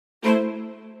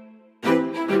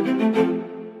Hi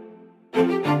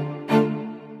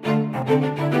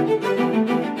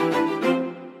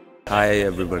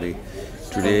everybody.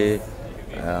 Today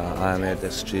I'm at the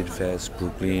Street Fest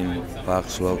Brooklyn Park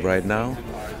Slope right now,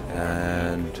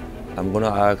 and I'm gonna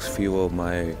ask few of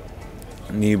my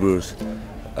neighbors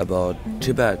about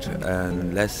Tibet,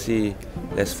 and let's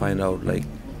find out like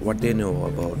what they know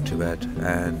about Tibet.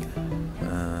 And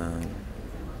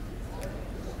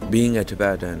being a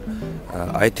Tibetan,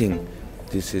 I think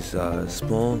this is a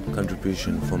small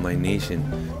contribution for my nation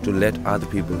to let other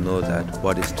people know that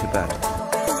what is Tibet.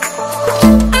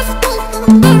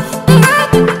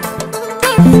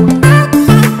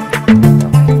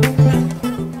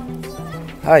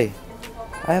 Hi,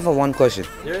 I have one question.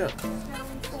 Yeah.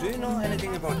 Do you know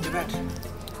anything about Tibet?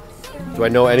 Do I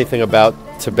know anything about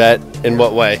Tibet? In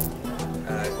what way?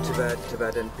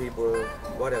 Tibetan people,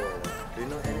 whatever. Do you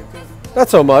know anything? Not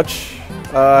so much.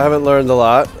 I haven't learned a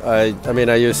lot. I mean,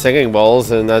 I use singing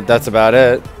bowls, and that's about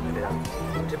it. Yeah.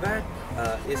 Tibet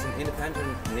is an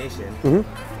independent nation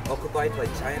occupied by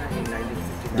China in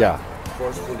 1959. Yeah.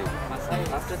 Forcefully.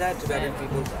 After that, Tibetan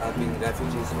people have been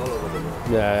refugees all over the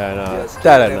world. Yeah, I know. There are still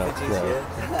That I know. refugees Yeah. here.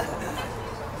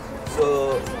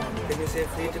 So, can you say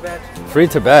free Tibet? Free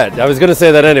Tibet. I was going to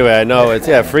say that anyway. I know it's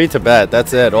free Tibet.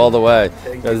 That's it, all the way.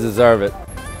 You guys deserve it.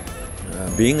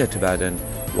 Being a Tibetan,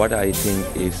 what I think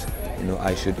is,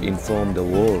 I should inform the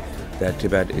world that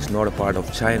Tibet is not a part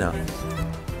of China.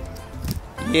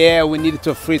 Yeah, we need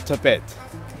to free Tibet.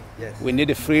 Yes. We need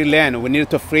a free land. We need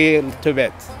to free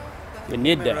Tibet. We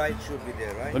need Human that. rights should be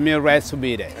there, right? Human rights should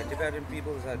be there. Tibetan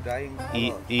people are dying a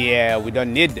lot. Yeah, we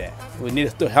don't need that. We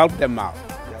need to help them out.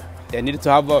 Yeah. They need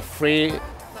to have a free.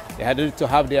 They need to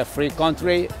have their free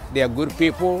country. They are good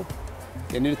people.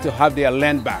 They need to have their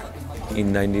land back.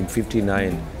 In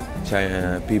 1959,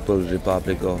 People's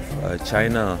Republic of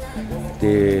China,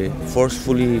 they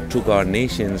forcefully took our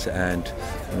nations and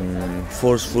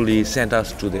forcefully sent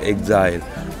us to the exile.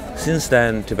 Since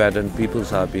then, Tibetan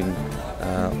peoples have been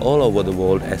all over the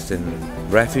world as in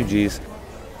refugees.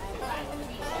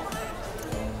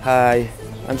 Hi,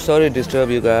 I'm sorry to disturb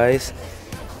you guys.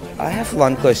 I have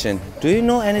one question. Do you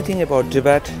know anything about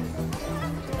Tibet?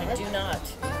 I do not.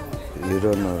 You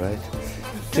don't know, right?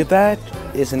 Tibet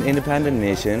is an independent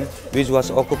nation which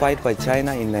was occupied by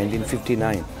China in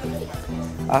 1959.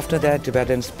 After that,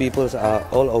 Tibetan peoples are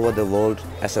all over the world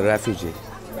as a refugee.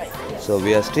 So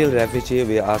we are still refugee.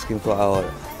 We are asking for our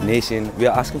nation. We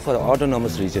are asking for the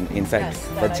autonomous region. In fact,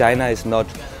 but China is not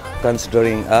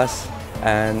considering us,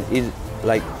 and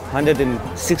like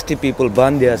 160 people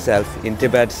burned themselves in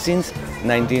Tibet since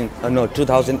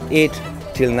 2008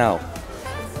 till now,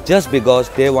 just because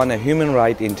they want a human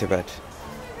right in Tibet.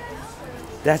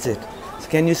 That's it. So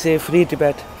can you say free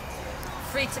Tibet?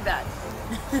 Free Tibet.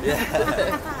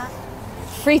 Yeah.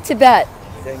 Free Tibet.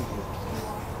 Thank you.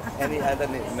 Any other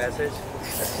message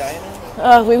to China?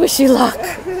 Oh, we wish you luck.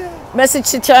 Message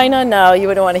to China? No, you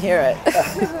wouldn't want to hear it.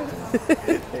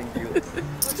 Thank you.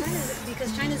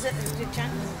 Because China's a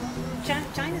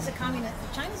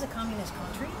communist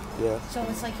country. Yeah. So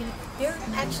it's like they're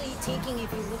actually taking,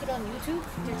 if you look at it on YouTube,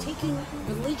 they're taking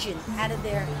religion out of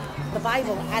the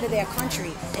Bible out of their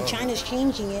country, and China's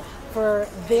changing it for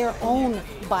their own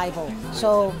Bible.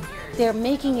 So they're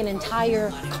making an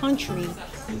entire country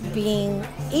being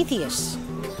atheists.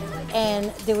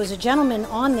 And there was a gentleman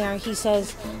on there, he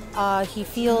says he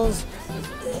feels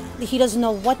he doesn't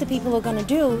know what the people are going to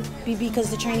do because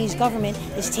the Chinese government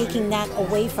is taking that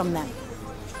away from them.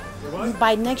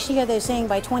 By next year, they're saying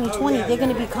by 2020, they're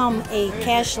going to become a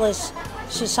cashless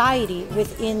society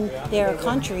within their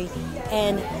country.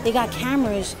 And they got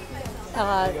cameras.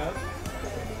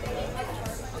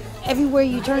 Everywhere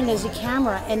you turn, there's a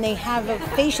camera, and they have a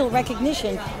facial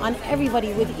recognition on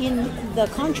everybody within the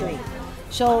country.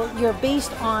 So you're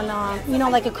based on,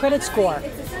 like a credit score.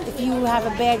 If you have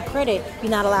a bad credit,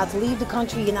 you're not allowed to leave the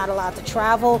country, you're not allowed to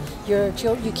travel, you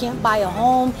can't buy a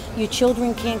home, your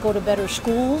children can't go to better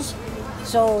schools.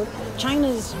 So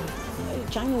China's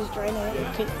trying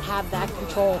to have that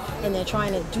control, and they're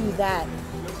trying to do that.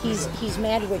 He's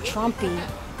mad with Trumpy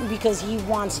because he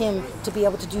wants him to be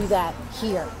able to do that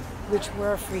here, which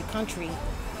we're a free country,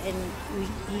 and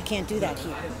you can't do that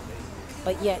here.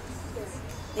 But yet,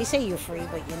 they say you're free,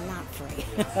 but you're not free.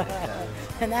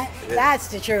 And that's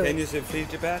the truth. Can you say free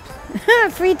Tibet?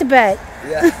 Free Tibet.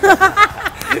 Yeah.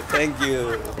 Thank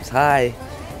you. Hi.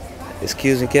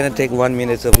 Excuse me, can I take 1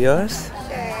 minute of yours?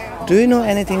 Sure. Do you know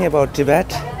anything about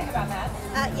Tibet?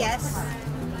 Yes.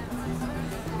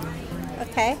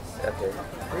 Okay. Okay.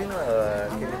 Do you know,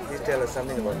 can you please tell us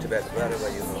something about Tibet, wherever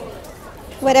you know?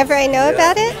 Whatever I know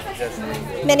about it. Just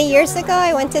Many years ago,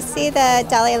 I went to see the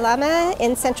Dalai Lama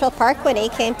in Central Park when he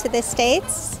came to the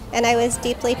States, and I was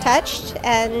deeply touched.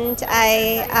 And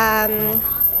I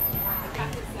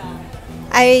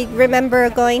remember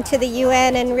going to the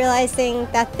UN and realizing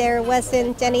that there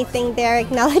wasn't anything there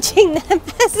acknowledging them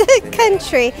as a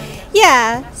country.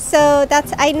 Yeah, so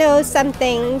I know some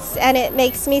things, and it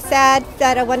makes me sad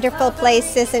that a wonderful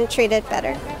place isn't treated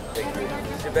better.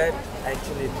 Tibet,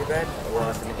 actually Tibet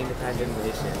was an independent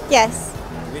nation. Yes.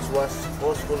 Which was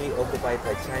forcefully occupied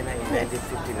by China in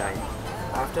 1959.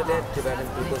 After that, Tibetan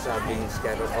peoples are being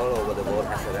scattered all over the world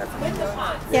as a refugees.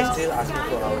 We are Yes. still asking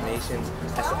for our nations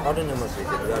as an autonomous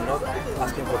region. We are not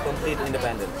asking for complete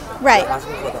independence. Right. We are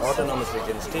asking for the autonomous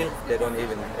region. Still, they don't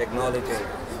even acknowledge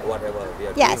whatever we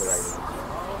are Yes. doing right now.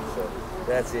 So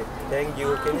that's it. Thank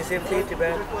you. Can you say free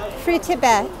Tibet? Free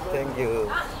Tibet. Thank you.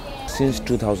 Since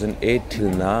 2008 till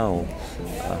now,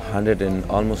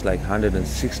 almost like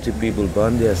 160 people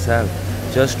burned themselves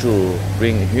just to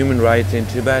bring human rights in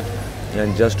Tibet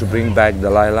and just to bring back the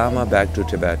Dalai Lama back to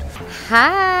Tibet.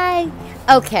 Hi.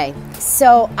 Okay,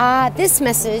 so this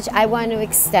message I want to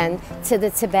extend to the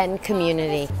Tibetan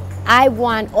community. I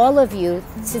want all of you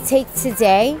to take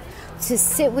today to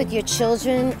sit with your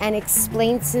children and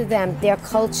explain to them their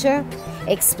culture,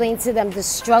 explain to them the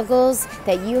struggles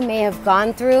that you may have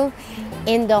gone through,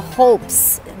 in the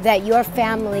hopes that your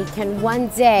family can one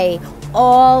day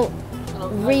all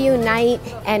reunite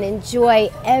and enjoy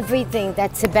everything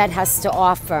that Tibet has to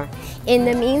offer. In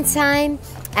the meantime,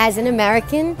 as an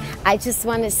American, I just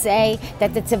want to say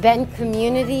that the Tibetan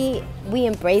community, we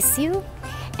embrace you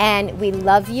and we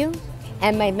love you.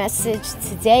 And my message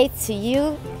today to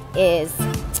you is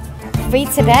free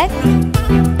Tibet.